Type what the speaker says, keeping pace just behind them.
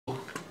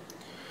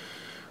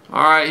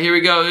All right, here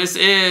we go. This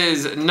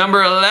is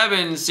number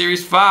 11,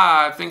 Series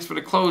 5. Thanks for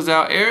the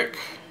closeout, Eric.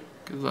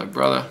 Good luck,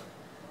 brother.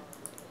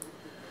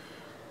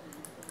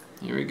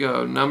 Here we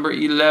go. Number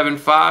 11,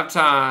 5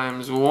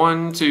 times.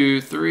 1,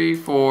 2, 3,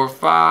 4,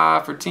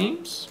 5 for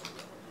teams.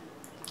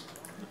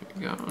 There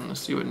we go.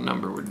 Let's see what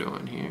number we're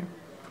doing here.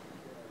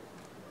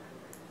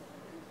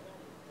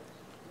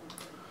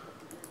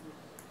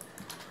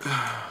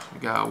 We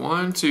got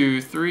 1,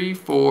 2, 3,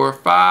 4,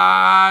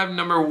 5.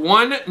 Number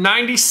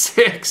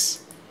 196.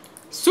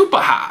 Super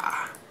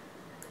high.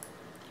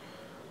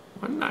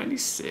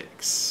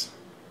 196.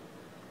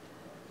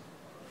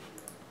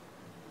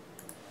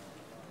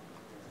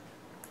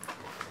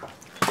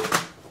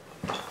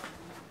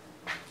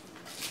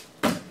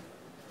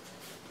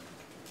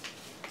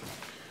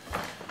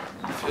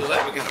 I feel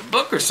like we got a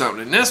book or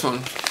something in this one.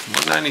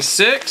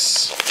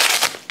 196.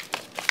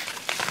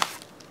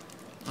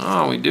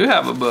 Oh, we do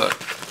have a book.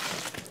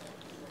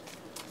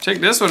 Check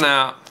this one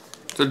out.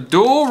 It's a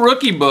dual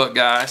rookie book,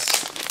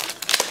 guys.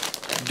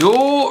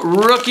 Dual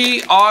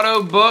rookie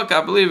auto book.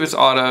 I believe it's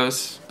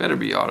autos. Better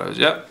be autos,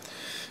 yep.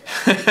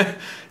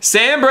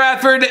 Sam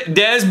Bradford,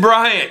 Dez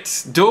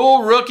Bryant.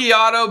 Dual rookie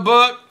auto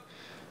book.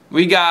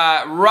 We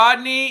got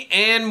Rodney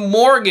and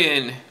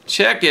Morgan.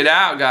 Check it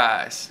out,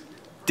 guys.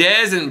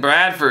 Dez and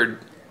Bradford.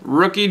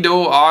 Rookie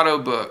dual auto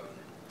book.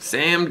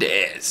 Sam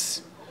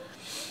Dez.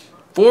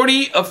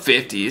 40 of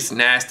 50. It's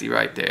nasty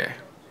right there.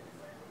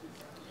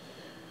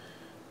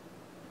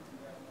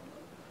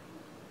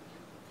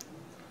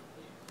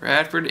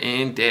 Bradford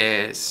and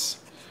Dez.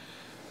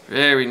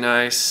 Very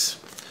nice.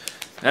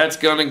 That's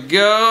gonna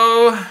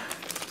go.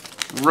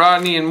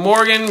 Rodney and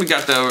Morgan. We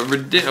got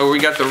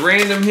the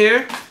random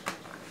here.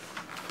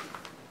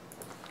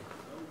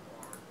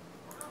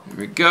 Here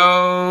we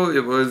go.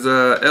 It was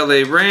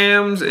LA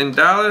Rams and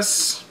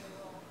Dallas.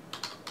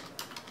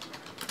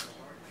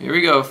 Here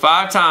we go.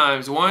 5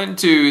 times. 1,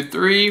 2,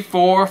 3,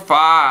 4,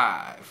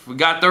 5. We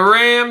got the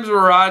Rams,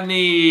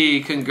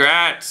 Rodney.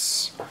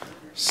 Congrats.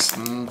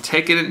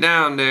 Taking it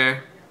down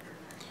there.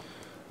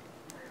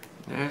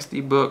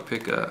 Nasty book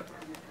pickup.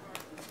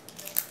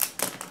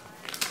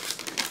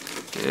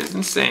 Dez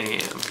and Sam.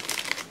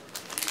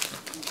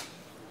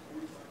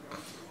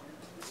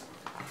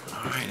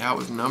 Alright, that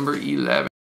was number 11.